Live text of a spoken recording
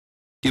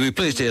You'll be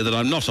pleased to hear that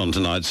I'm not on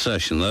tonight's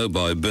session, though,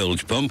 by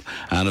Bilge Pump,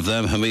 and of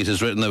them, Hamid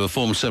has written they were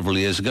formed several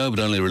years ago, but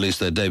only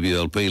released their debut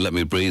LP, Let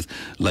Me Breathe,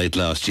 late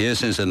last year.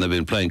 Since then, they've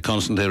been playing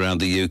constantly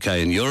around the UK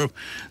and Europe.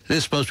 It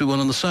is supposed to be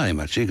one and the same,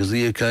 actually, because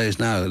the UK is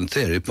now, in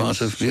theory,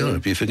 part of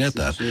Europe. You forget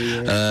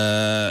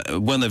that.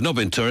 When they've not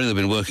been touring, they've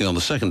been working on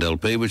the second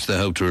LP, which they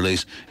hope to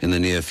release in the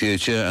near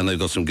future, and they've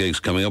got some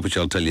gigs coming up, which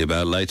I'll tell you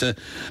about later.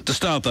 To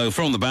start, though,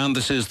 from the band,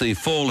 this is the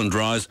Fall and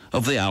Rise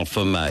of the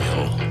Alpha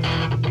Male.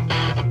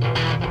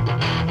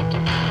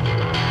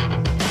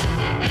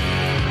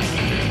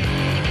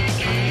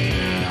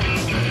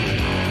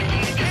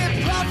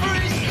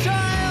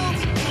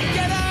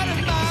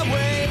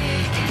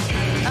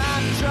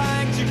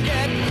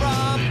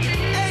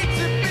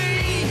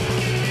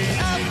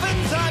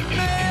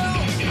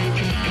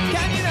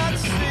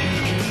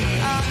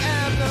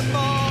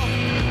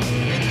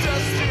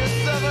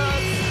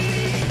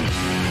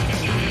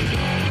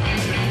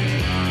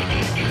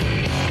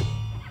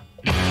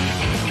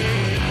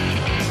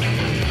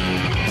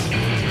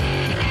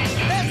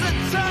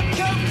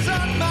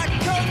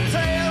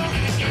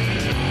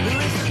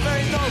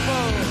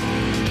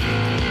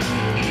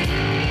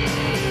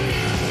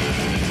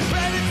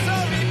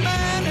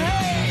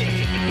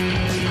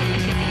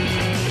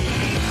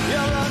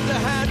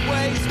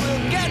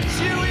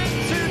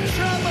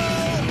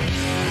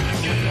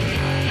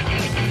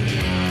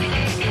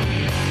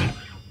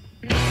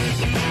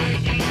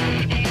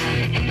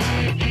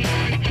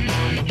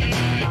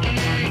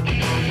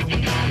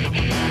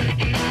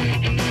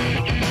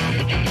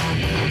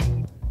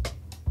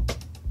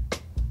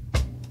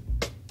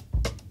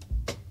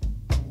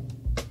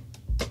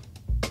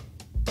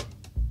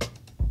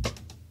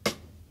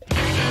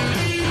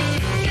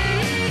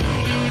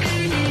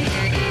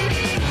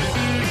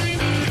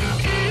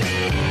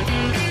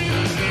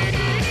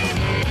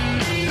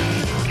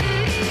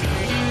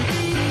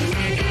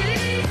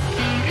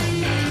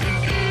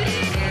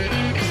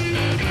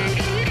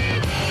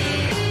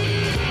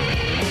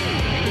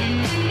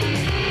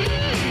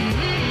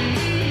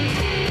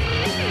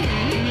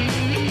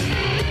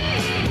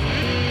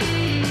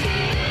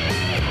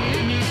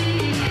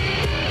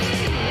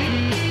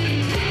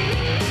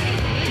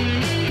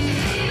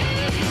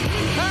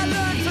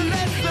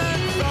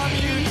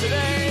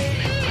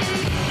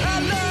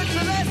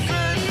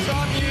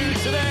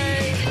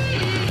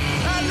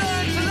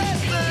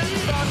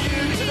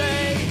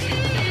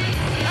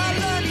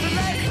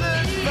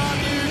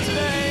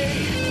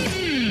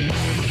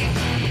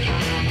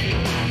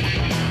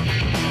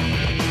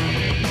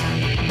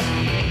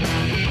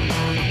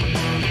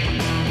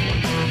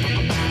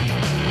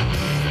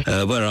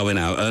 Where are we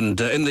now? And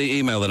in the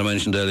email that I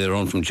mentioned earlier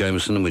on from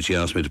Jameson, in which he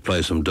asked me to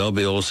play some dub,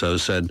 he also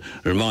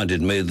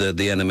reminded me that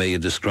the enemy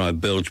had described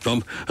Bilge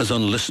Pump as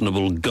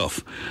unlistenable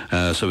guff.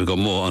 So we've got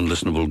more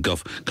unlistenable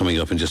guff coming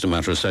up in just a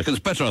matter of seconds.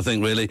 Better, I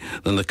think, really,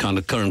 than the kind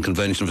of current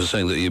convention for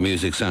saying that your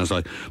music sounds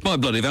like My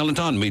Bloody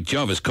Valentine, meet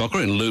Jarvis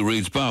Cocker in Lou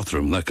Reed's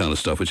bathroom, that kind of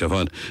stuff, which I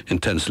find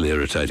intensely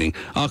irritating.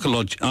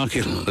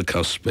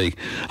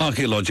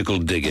 Archaeological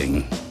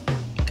Digging.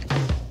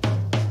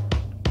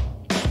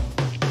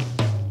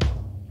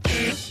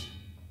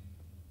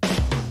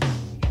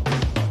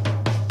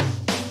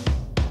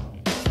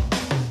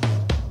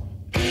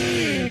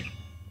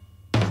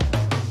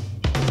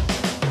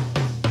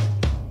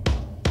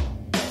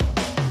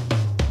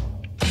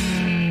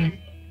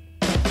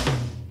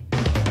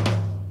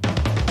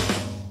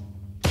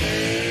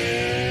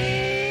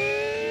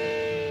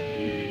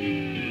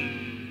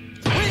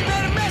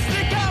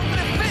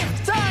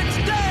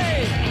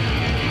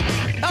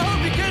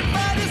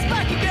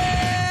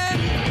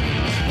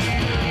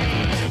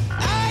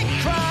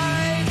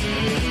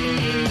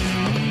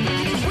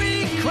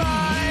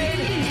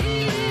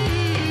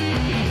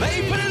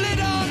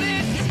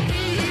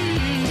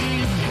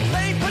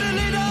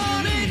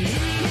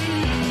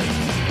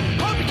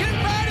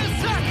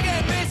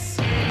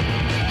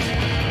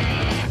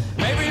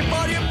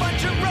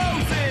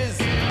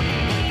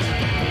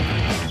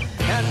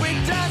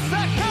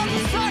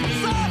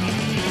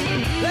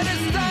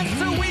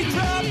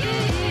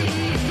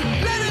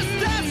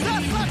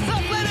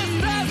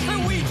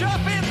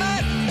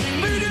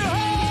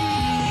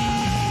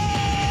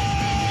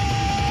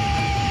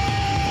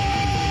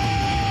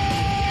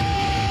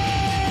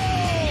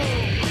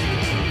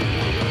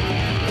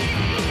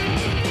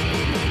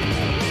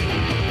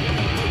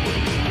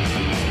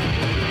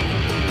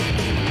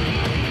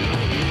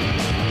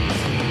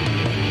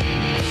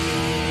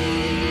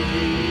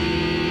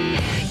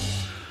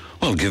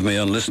 Give me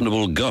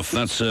unlistenable guff.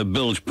 That's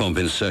Bilge Pump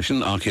in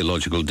session.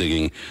 Archaeological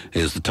Digging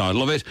is the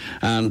title of it.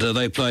 And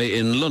they play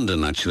in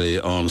London, actually,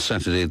 on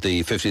Saturday,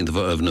 the 15th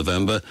of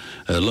November.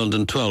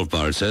 London 12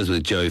 bar, it says,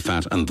 with Joey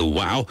Fat and the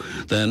Wow.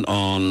 Then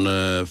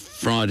on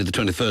Friday, the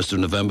 21st of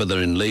November,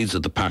 they're in Leeds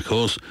at the Pack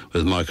Horse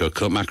with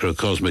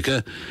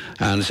Macrocosmica.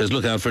 And it says,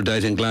 look out for a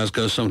date in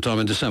Glasgow sometime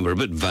in December. A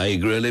bit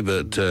vague, really,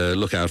 but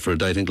look out for a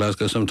date in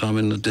Glasgow sometime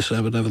in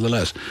December,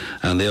 nevertheless.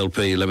 And the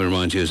LP, let me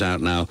remind you, is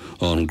out now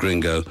on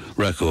Gringo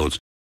Records.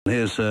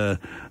 Here's an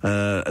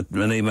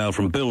email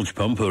from Bilge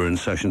Pump, who are in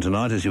session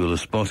tonight, as you will have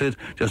spotted.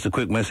 Just a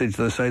quick message,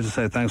 they say, to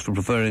say thanks for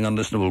preferring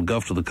unlistenable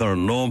guff to the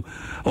current norm.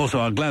 Also,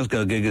 our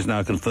Glasgow gig is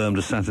now confirmed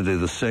as Saturday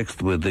the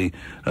 6th with the...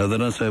 they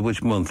don't say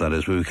which month that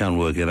is, but we can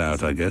work it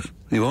out, I guess.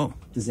 You what?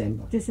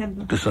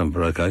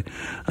 December, OK.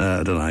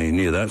 I don't know how you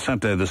knew that.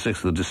 Saturday the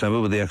 6th of December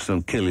with the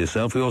excellent Kill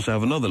Yourself. We also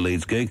have another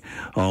Leeds gig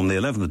on the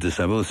 11th of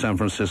December with San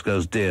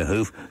Francisco's Deer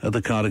Hoof at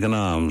the Cardigan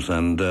Arms.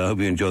 And I hope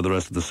you enjoy the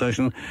rest of the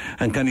session.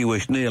 And can you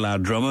wish Neil, our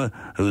drummer,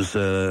 who's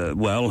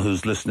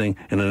listening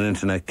in an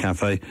internet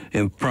cafe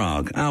in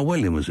Prague. Al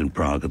William was in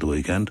Prague at the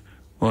weekend.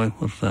 Why?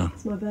 What's that?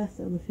 It's my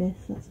birthday on the 5th,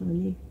 that's what I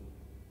knew.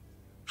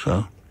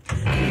 So?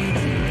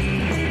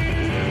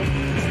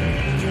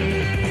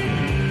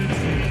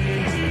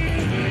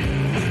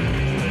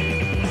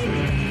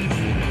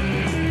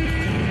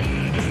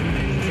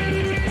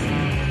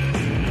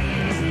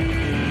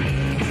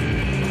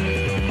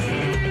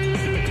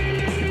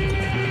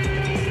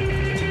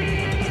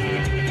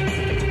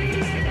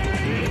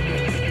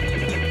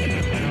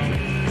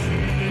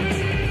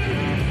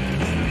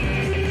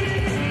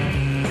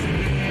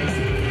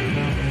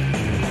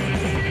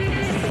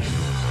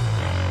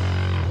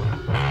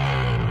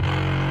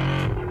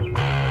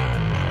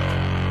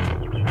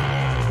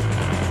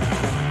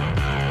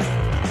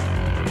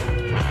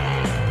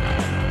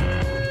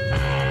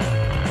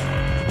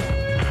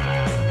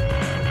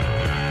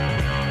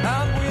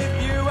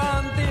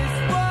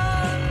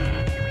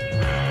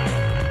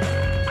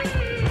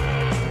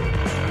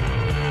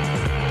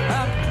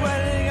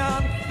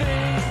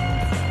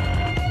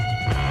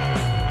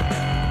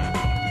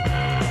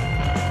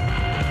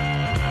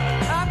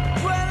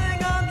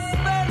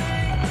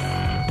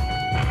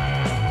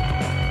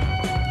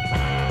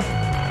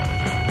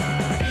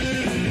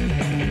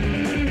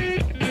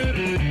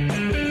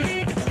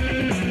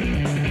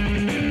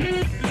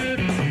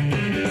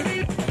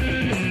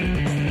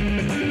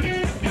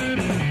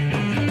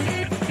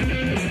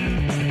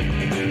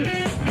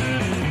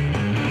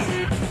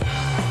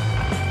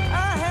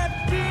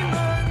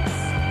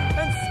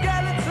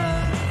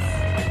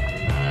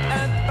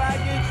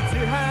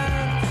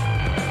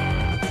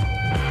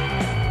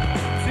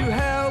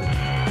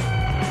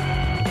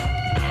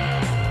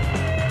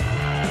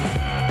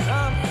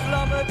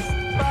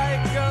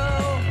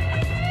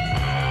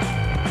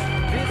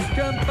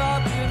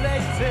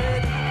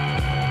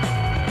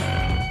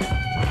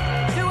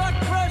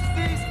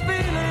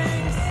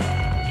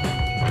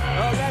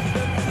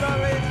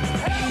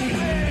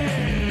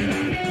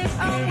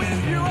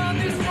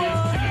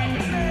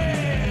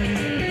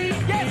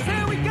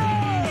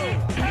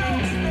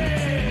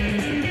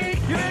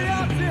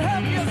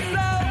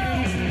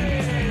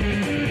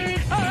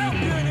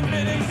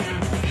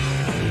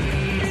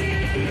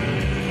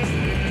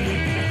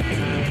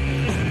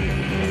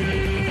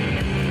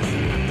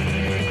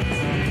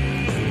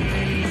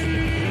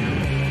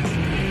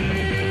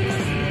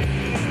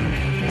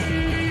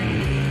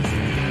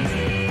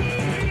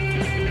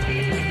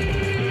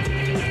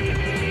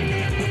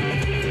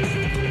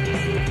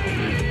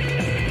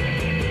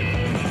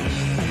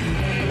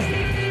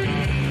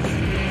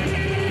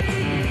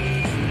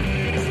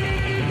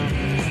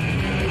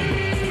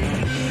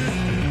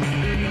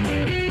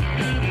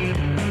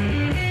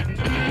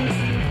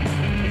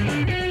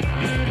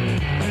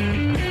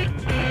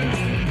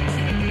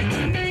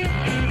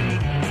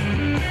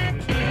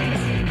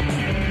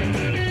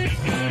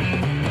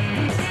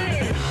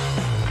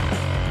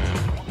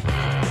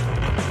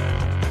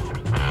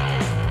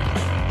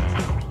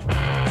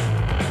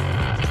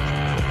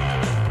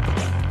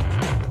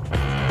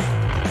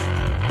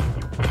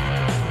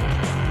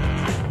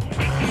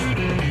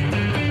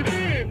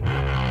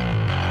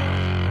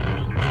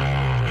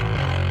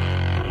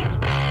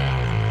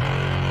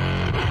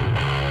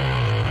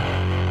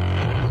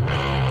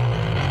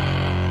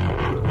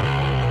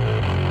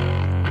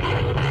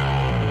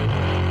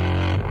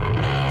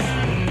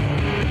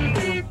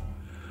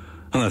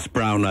 That's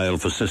Brown Ale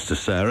for Sister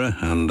Sarah,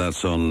 and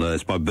that's on,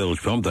 it's by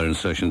Bilge Pump, they're in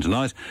session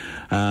tonight.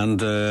 And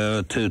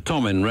to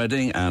Tom in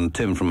Reading and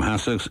Tim from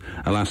Hassocks,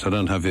 alas, I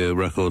don't have your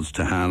records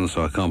to hand,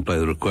 so I can't play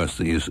the request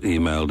that you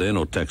emailed in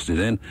or texted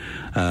in.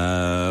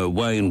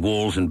 Wayne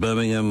Walls in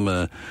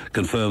Birmingham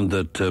confirmed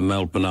that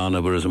Melt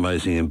Banana were as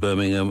amazing in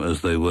Birmingham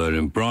as they were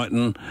in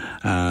Brighton.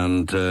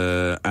 And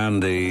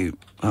Andy...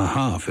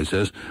 half, it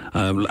says.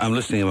 I'm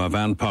listening in my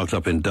van, parked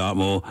up in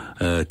Dartmoor.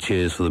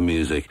 Cheers for the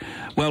music.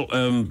 Well,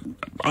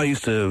 I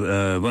used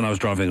to, when I was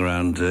driving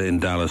around in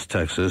Dallas,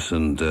 Texas,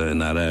 and in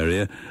that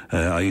area,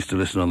 I used to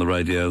listen on the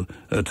radio,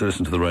 to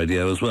listen to the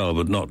radio as well,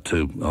 but not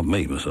to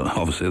me,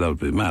 obviously that would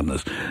be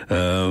madness,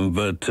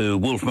 but to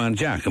Wolfman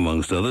Jack,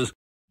 amongst others.